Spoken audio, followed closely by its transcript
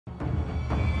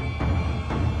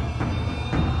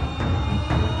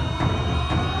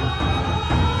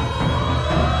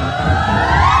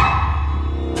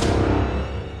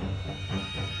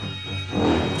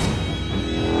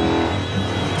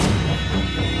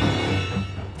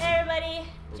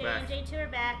Journey tour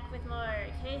back with more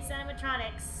Case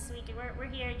Animatronics. We're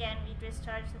here again. We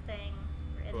discharged the thing.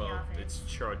 We're in the office. It's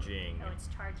charging. Oh, it's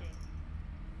charging.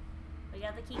 We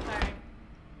got the key card,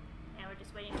 and we're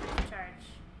just waiting for it to charge,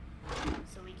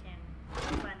 so we can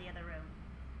find the other room.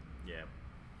 Yeah.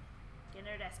 Get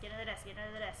under the desk. Get under the desk. Get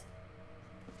under the desk.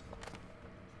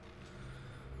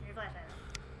 Turn your flashlight on.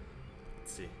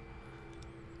 Let's see.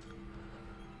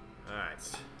 All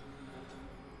right.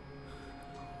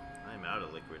 I'm out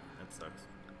of liquid. That sucks.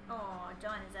 Oh,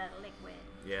 John is out of liquid.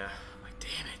 Yeah. I'm like,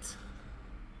 damn it.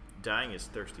 Dying is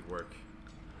thirsty work.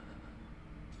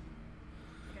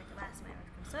 I drank the last of my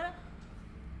orange soda.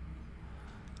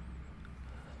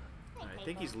 I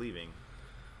think he's leaving.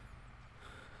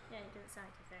 Yeah, it doesn't sound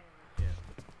like he's there anymore. Yeah.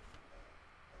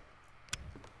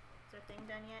 Is our thing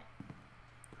done yet?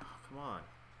 Oh, come on.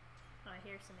 Oh, I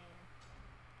hear some alien.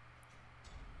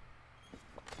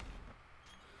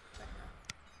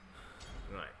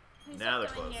 Right. Who's Now they're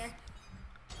going close. here?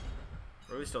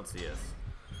 Or at least don't see us.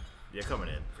 Yeah, coming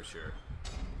in for sure.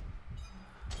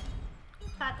 Who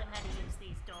taught them how to use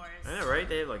these doors? I know, right?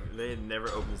 They had never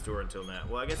opened this door until now.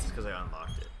 Well, I guess it's because I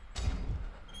unlocked it.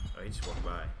 Oh, he just walked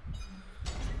by.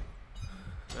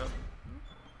 Nope.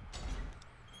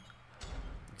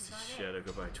 Makes his shadow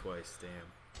go by twice. Damn.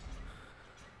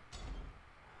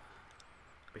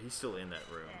 But he's still in that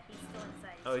room. Yeah, he's still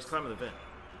inside. Oh, he's climbing the vent.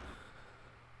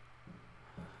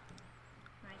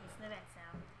 Alright, he's in the vents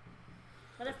now.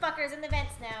 Motherfucker's in the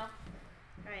vents now.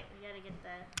 Alright, we gotta get the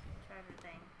charger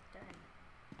thing done.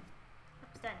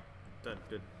 It's done. Done.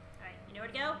 Good. Alright, you know where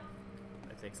to go?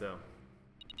 I think so.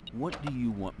 What do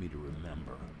you want me to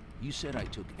remember? You said I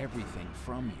took everything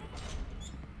from you.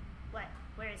 What?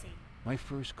 Where is he? My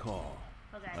first call.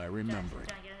 Okay. I remember it.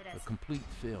 John, get under the A desk. complete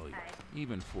failure, Alright.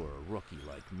 even for a rookie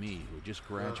like me who just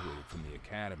graduated from the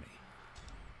academy.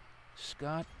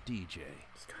 Scott DJ.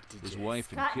 Scott DJ. His wife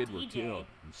Scott and kid were DJ. killed,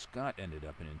 and Scott ended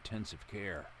up in intensive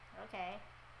care. Okay.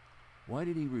 Why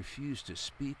did he refuse to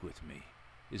speak with me?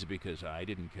 Is it because I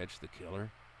didn't catch the killer?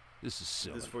 This is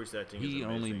silly. This voice acting He is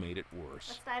only amazing. made it worse.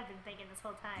 That's what I've been thinking this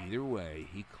whole time. Either way,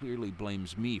 he clearly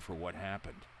blames me for what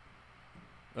happened.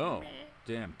 Oh, Meh.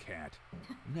 damn cat.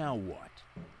 Now what?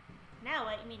 Now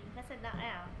what? You mean, that's it not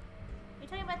now. Are you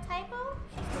talking about typo?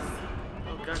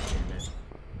 Oh, god damn it.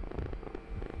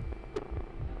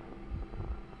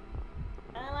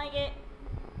 I don't like it.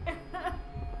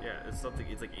 Yeah, it's something.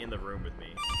 It's like in the room with me.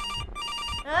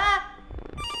 Ah!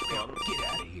 Come on. Get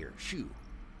out of here, shoo.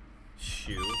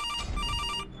 Shoo.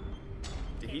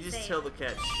 Did he It's just saved. tell the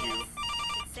cat shoo? Yes,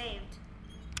 it's saved.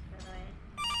 By the way.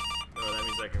 Oh, that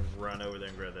means I can run over there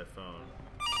and grab that phone.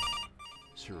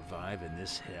 Survive in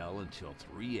this hell until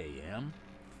 3 a.m.?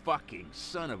 Fucking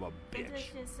son of a bitch.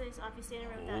 Ventilation is obviously in a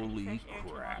room without Holy fresh air too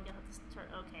long. crap. You'll have to start.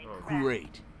 Okay, Oh, crap.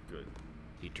 Great. Good.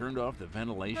 He turned off the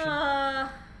ventilation? Uh,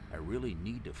 I really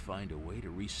need to find a way to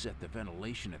reset the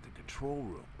ventilation at the control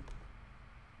room.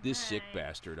 This sick Alright.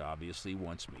 bastard obviously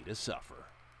wants me to suffer.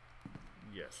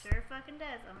 Yes. sure fucking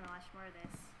does. I'm gonna watch more of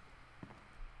this.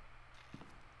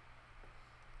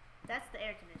 That's the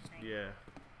air conditioning. Yeah.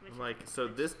 Which I'm like, so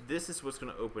this is what's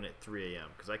gonna open at 3 a.m.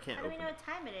 because I can't How do we open know it. what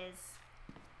time it is?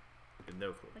 With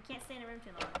no clue. We can't stay in a room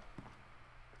too long.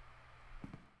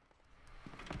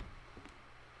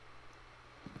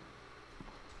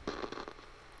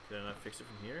 Did I not fix it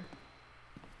from here?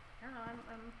 I don't know.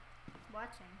 I'm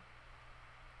watching.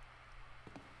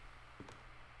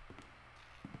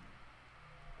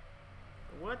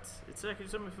 What? It said I could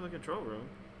do something from the control room.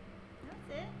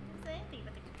 That's it. Doesn't say anything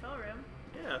about the control room.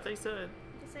 Yeah, I think he said. It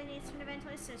just said he needs to turn the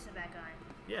ventilation system back on.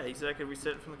 Yeah, he said I could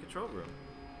reset it from the control room.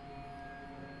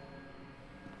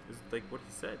 It's like what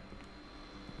he said.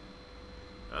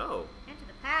 Oh. Enter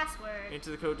the password.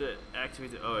 Enter the code to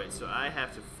activate the. Oh, wait, so I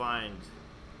have to find.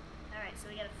 Alright, so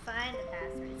we gotta find the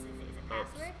password. Is it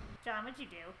password? John, what'd you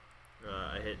do?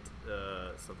 I hit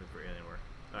something for alien work.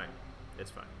 Alright,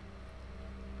 it's fine.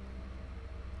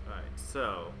 Alright,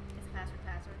 so. It's a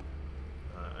password.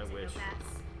 I Is it wish. No pass?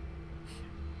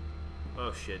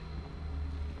 Oh shit.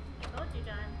 I told you,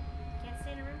 John. You can't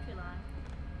stay in a room too long.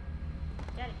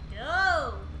 You gotta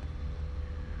go!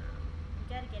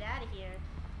 You gotta get out of here.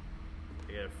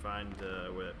 I gotta find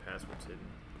where that password's hidden.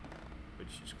 Which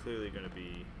is clearly gonna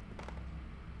be.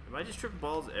 Am I just tripping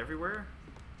balls everywhere?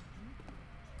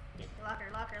 Get locker.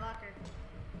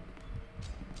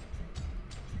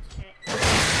 Shit.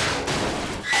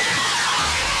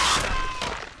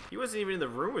 He wasn't even in the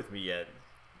room with me yet.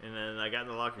 And then I got in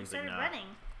the locker and You he's like, started nah. running.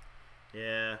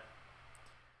 Yeah.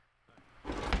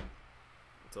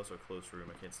 It's also a closed room.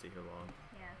 I can't stay here long.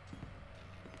 Yeah.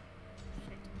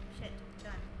 Shit.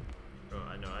 Done.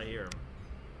 Oh, I know. I hear him.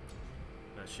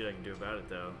 Not shit I can do about it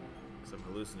though, because I'm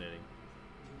hallucinating.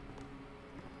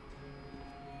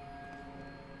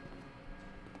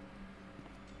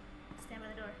 Stand by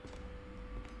the door.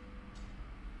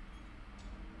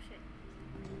 Oh shit.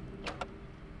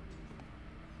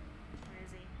 Where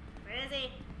is he? Where is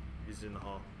he? He's in the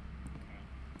hall. Okay.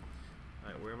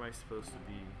 Alright, where am I supposed to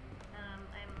be? I'm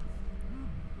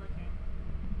looking.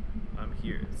 I'm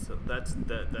here. So that's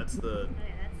the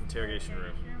Okay, that's interrogation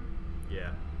room.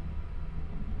 Yeah.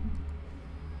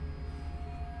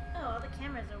 Oh, all the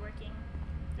cameras are working.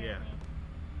 Yeah.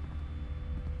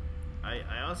 Apparently.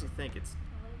 I honestly think it's.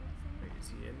 Oh, what did Wait, is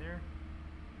he in there?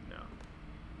 No.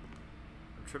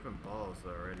 I'm tripping balls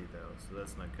already though, so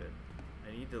that's not good.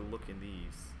 I need to look in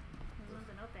these. This one's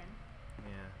been open.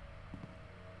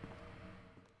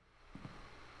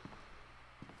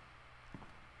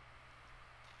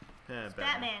 Yeah. It's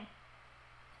Batman.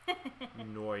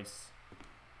 Noise.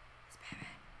 It's Batman.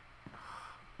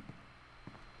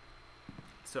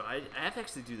 So I have to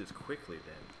actually do this quickly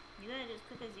then. You gotta do as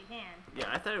quick as you can. Yeah,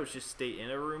 I thought it was just stay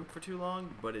in a room for too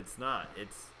long, but it's not.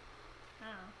 It's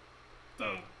Oh.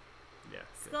 Dead. yeah.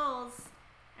 Good. Skulls.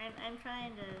 I'm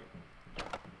trying to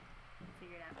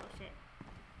figure it out. Oh shit.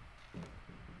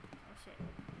 Oh shit.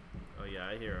 Oh yeah,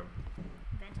 I hear him.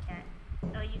 Vent cat.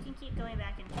 Oh, you can keep going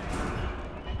back and charge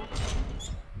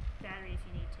battery if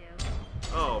you need to.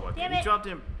 Oh my Damn god, he it. dropped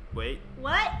him. Wait.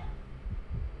 What?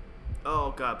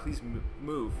 Oh god, please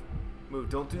move. Move.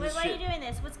 Don't do Wait, this why shit. are you doing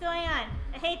this? What's going on?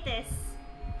 I hate this.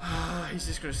 He's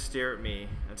just gonna stare at me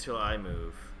until I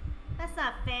move. That's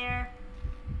not fair.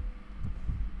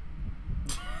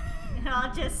 And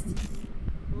I'll just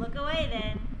look away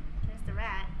then. There's the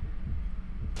rat.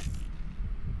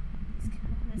 He's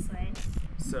coming this way.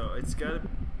 So it's gotta.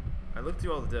 I looked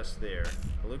through all the desks there.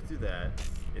 I looked through that.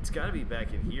 It's gotta be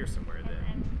back in here somewhere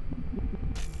then.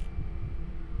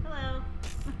 Hello.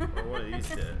 Or one of these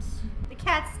desks. The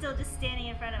cat's still just standing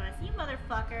in front of us. You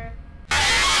motherfucker.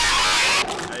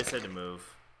 I just had to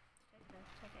move.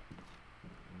 Check it.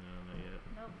 No, not yet.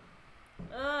 Nope.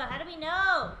 Ugh, how do we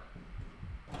know?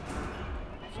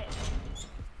 Oh, shit.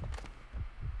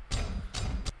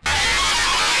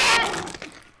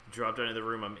 Dropped out of the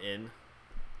room I'm in.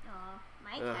 Aw,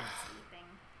 my cat's sleeping.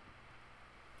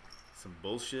 Some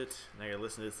bullshit. Now I gotta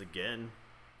listen to this again.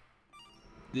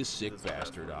 This sick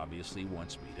bastard obviously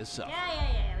wants me to suffer.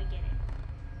 Yeah, we get it.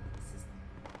 This is...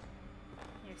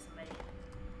 Here's somebody.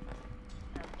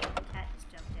 Oh, the cat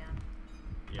just jumped down.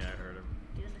 Yeah, I heard him.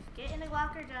 Get in the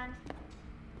locker, John.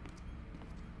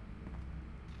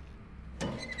 I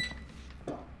don't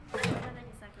think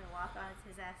he's not gonna walk on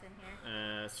his ass in here.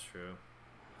 That's true.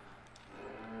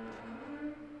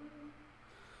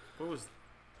 What was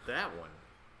that one?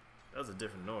 That was a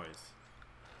different noise.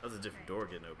 That was a different door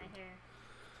getting opened. I hear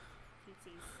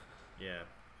cootsies. Yeah.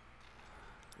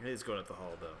 I think it's going up the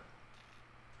hall though.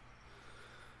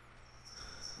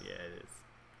 Yeah, it is.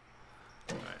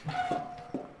 Alright.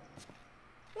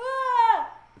 Ah!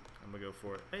 I'm gonna go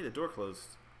for it. Hey, the door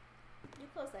closed. You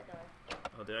close that door.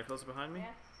 Oh, did I close it behind me?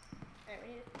 Yeah.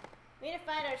 Alright, we need to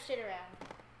find our shit around.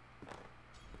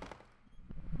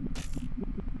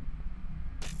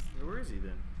 Where is he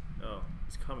then? Oh,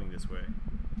 he's coming this way.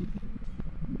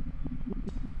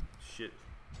 Shit.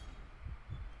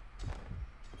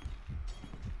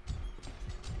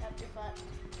 Up your butt.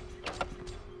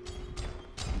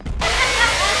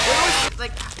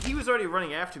 Like, he was already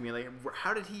running after me. Like,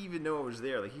 how did he even know I was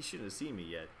there? Like, he shouldn't have seen me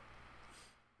yet.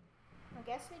 I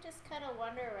guess we just kind of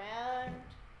wander around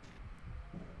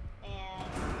and...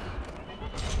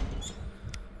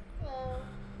 Hello.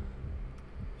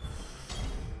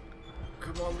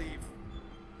 Come on, leave.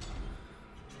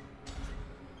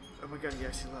 Oh my god,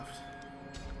 yes, he left.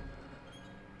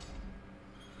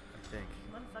 I think.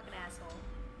 What a fucking asshole.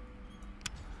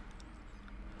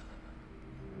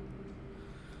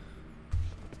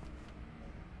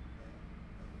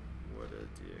 What a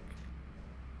dick.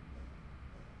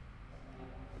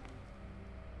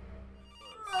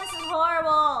 Oh, this is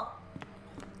horrible.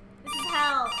 This is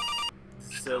hell.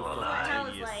 So Hell fucking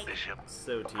is tedious. like, Bishop.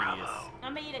 So tedious. Bravo.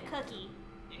 I'm gonna eat a cookie.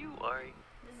 You are.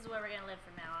 This is where we're gonna live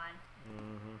from now on.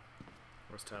 Mm-hmm.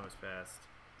 Worst time has passed.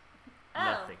 Oh.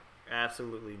 Nothing.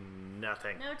 Absolutely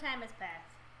nothing. No time has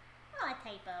passed. Oh, a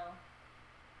typo.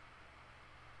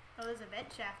 Oh, there's a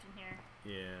vent shaft in here.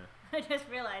 Yeah. I just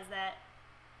realized that.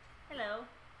 Hello.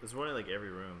 There's one in like every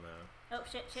room though. Oh,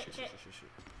 shit. I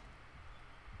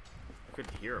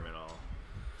couldn't hear him at all.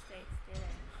 Stay there.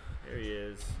 There he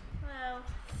is. Hello.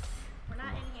 We're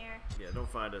not in here. Yeah, don't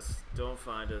find us. Don't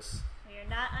find us. We are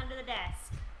not under the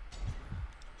desk.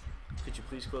 Could you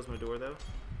please close my door though?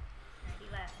 Alright, he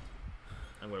left.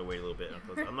 I'm gonna wait a little bit.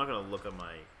 I'm not gonna look at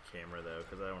my camera though,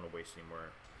 because I don't want to waste any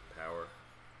more power.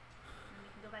 And we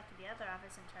can go back to the other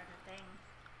office and charge our thing.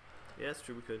 Yeah, that's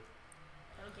true. We could.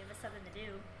 That'll give us something to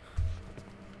do.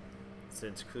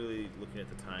 Since clearly looking at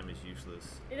the time is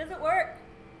useless. It doesn't work.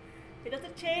 It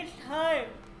doesn't change time.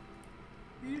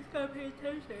 You just gotta pay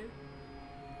attention.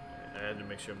 I had to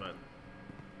make sure I'm not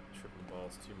tripping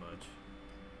balls too much.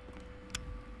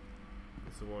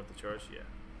 Is the one with the charge? Yeah.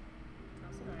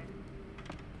 Also there.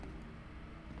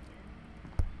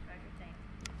 Charge your thing.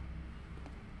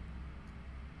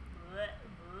 Alright,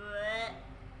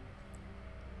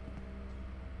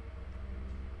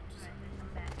 then come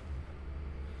back.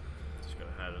 Just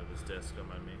gonna hide under this desk. Don't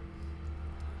mind me.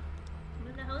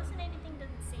 The hallucinating thing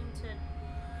doesn't seem to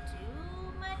do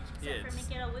much except for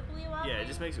make it all wibbly wobbly. Yeah, it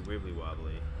just makes it wibbly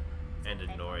wobbly and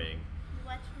annoying. You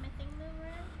watch my thing move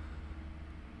around?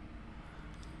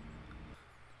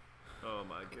 Oh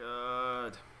my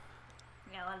god.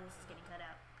 Yeah, a lot of this is getting cut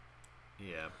out.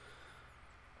 Yeah.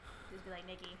 Just be like,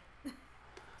 Nikki,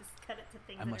 just cut it to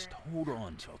things I that must are... hold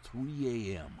on till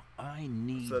 3 a.m. I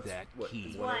need So that's that what,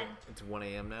 key. It's 1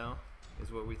 a.m. now,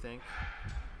 is what we think.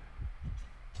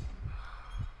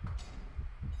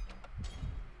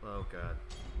 Oh god.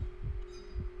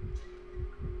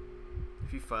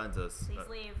 If he finds us, Please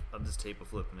leave. I'll just tape a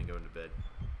flip and then go into bed.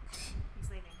 He's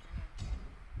leaving. Okay.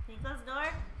 Can you close the door?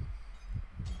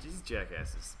 These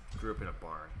jackasses grew up in a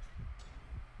barn.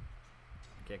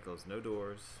 Can't close no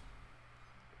doors.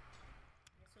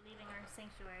 Guess we're leaving our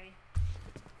sanctuary.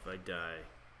 If I die.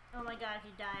 Oh my god, if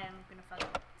you die, I'm gonna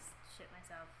fucking shit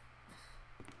myself.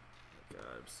 Oh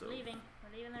god, I'm so Leaving.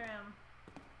 We're leaving the room.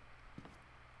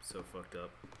 so fucked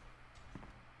up.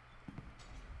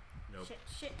 Nope. Shit.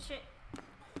 Just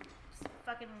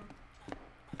fucking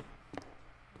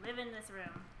live in this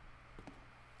room.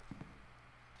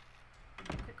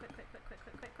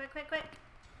 Quick.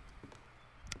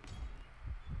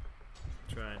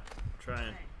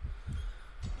 Trying.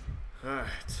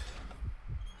 Alright.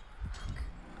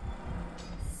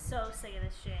 So sick of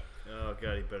this shit. Oh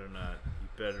god, he better not. He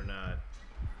better not.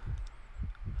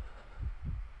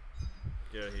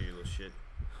 Get out of here, you little shit.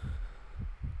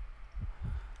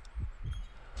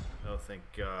 Oh, thank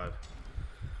god.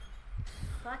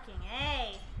 Fucking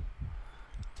A.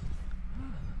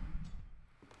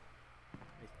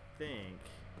 I think.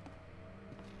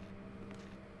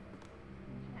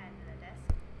 Add to the desk.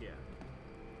 Yeah.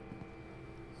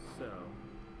 So.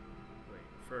 Wait,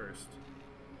 first.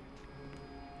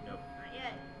 Nope. Not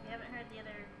yet. We haven't heard the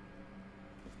other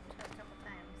couple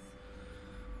times.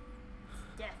 It's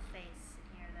death face in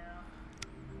here, though.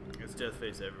 It's death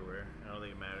face everywhere. I don't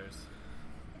think it matters.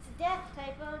 It's death,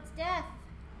 Typo. It's death.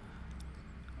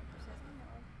 Typo says no.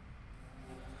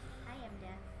 I am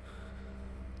death.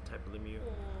 Type of Lemieux.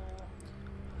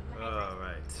 Oh.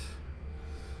 Alright.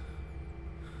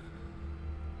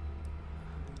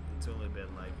 It's only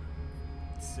been like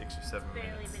 6 or 7 Barely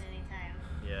minutes. been any time.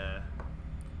 Yeah.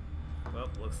 Well,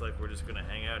 looks like we're just gonna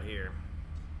hang out here.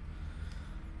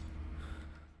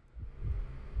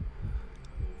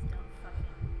 Please don't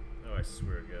fucking. Oh, I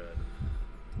swear to God.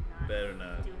 Not. Better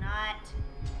not. Do not.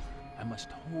 I must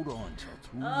hold on till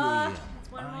 3 Oh, a.m.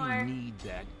 that's one I more. need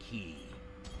that key.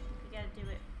 We gotta do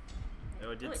it.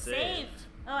 Oh, it did it save. saved.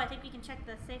 Oh, I think we can check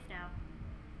the safe now.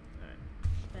 Alright.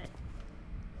 But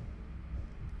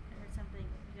I heard something.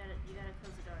 You gotta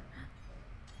close the door.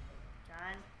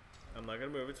 John. I'm not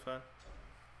gonna move, it's fine.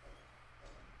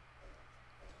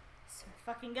 Swear to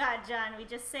fucking God, John. We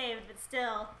just saved, but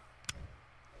still.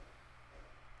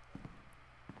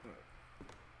 Do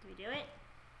we do it?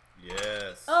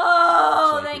 Yes.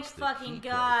 Oh, Looks like thank it's the fucking key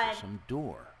card God. for some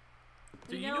door.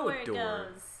 We Dude, you know know where a it door.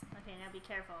 goes. Okay, now be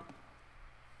careful.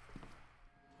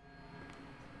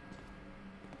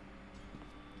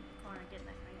 Corner, get in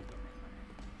that corner.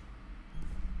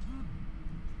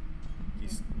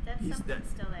 That's He's something that.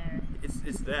 still there.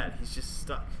 It's that. He's just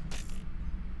stuck.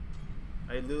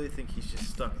 I literally think he's just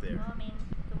stuck there. Well, I mean,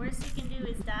 the worst you can do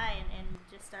is die and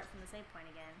just start from the save point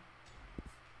again.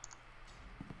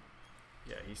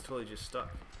 Yeah, he's totally just stuck.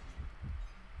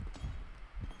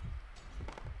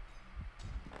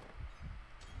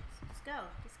 So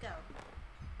just go.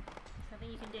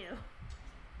 Nothing you can do.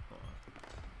 Hold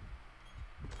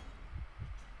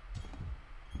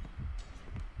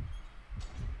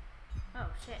on. Oh,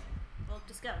 shit. Well,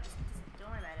 just go. Just don't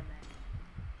worry about him then.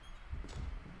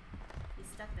 He's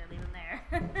stuck there. Leave him there.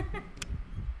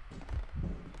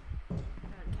 Oh,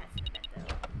 the cat's in the bed,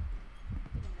 though.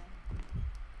 Get in there.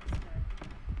 Close the door.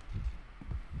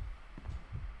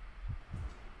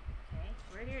 Okay,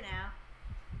 we're here now.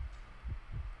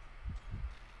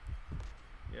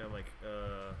 Yeah, Yeah, I'm like,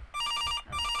 Oh,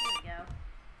 there we go.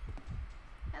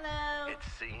 Hello. It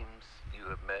seems you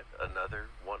have met another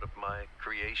one of my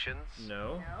creations.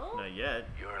 no, No? not yet.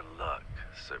 Your luck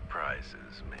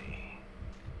surprises me.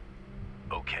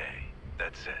 Okay,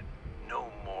 that's it. No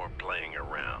more playing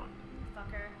around.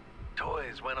 Fucker.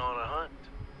 Toys went on a hunt.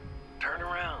 Turn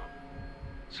around.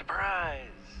 Surprise!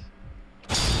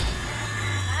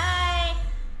 Hi!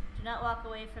 Do not walk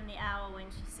away from the owl when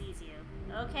she sees you.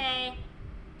 Okay.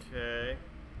 Okay.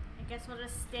 I guess we'll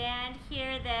just stand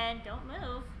here then. Don't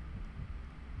move.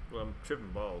 Well, I'm tripping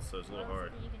balls, so it's a little Well,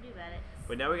 hard. there's nothing you can do about it.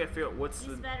 But now we gotta figure out what's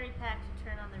Use the battery pack to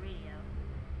turn on the radio.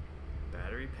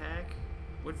 battery pack?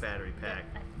 What battery pack?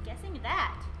 I'm guessing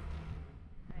that.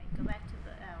 Alright, go back to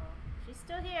the owl. She's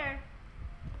still here.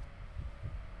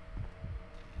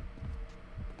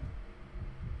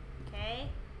 Okay.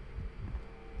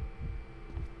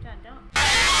 John, don't.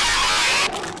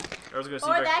 I was gonna see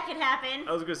Or if that could happen.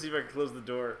 I was gonna see if I could close the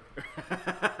door. So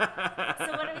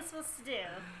what are we supposed to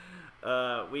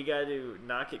do? We got to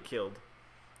not get killed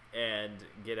and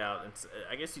get out. And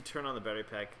I guess you turn on the battery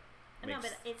pack. Oh, no,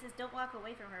 but it says don't walk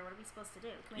away from her. What are we supposed to do?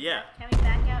 Can we Yeah. can we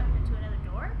back out into another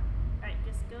door? Alright,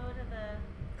 just go to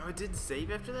the... Oh, it didn't save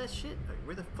after that shit? Like,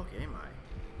 where the fuck am I?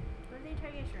 Where's the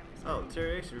interrogation room? Is Oh, it-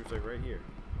 interrogation room's like right here.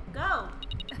 Go!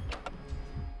 Yeah,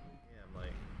 I'm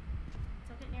like...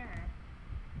 Don't get near her.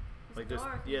 Like a there's-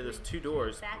 door. yeah, Can there's we- two can we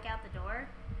doors. Back out the door?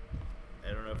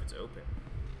 I don't know if it's open.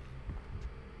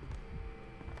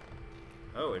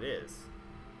 Oh, it is.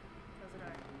 Close the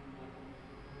door.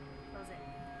 Close it.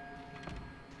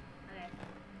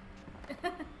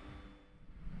 Okay.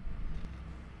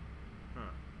 Huh.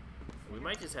 We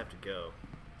might just have to go.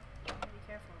 Be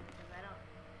careful because I don't...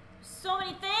 There's so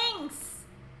many things!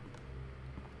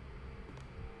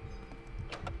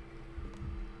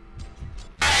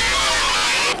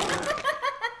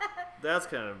 That's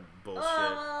kind of bullshit.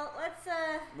 Well, let's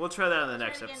We'll try that on the try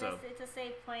next it again. episode. It's a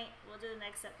save point. We'll do the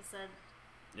next episode.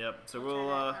 Yep. So Try we'll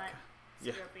that, not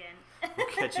yeah. screw up again. we'll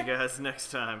catch you guys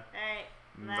next time.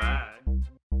 Alright. Bye.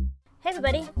 Hey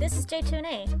everybody, this is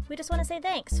J2A. We just want to say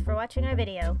thanks for watching our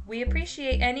video. We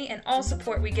appreciate any and all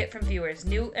support we get from viewers,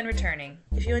 new and returning.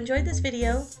 If you enjoyed this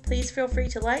video, please feel free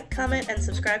to like, comment, and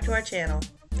subscribe to our channel.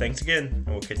 Thanks again, and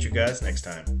we'll catch you guys next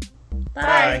time.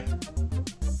 Bye. Bye.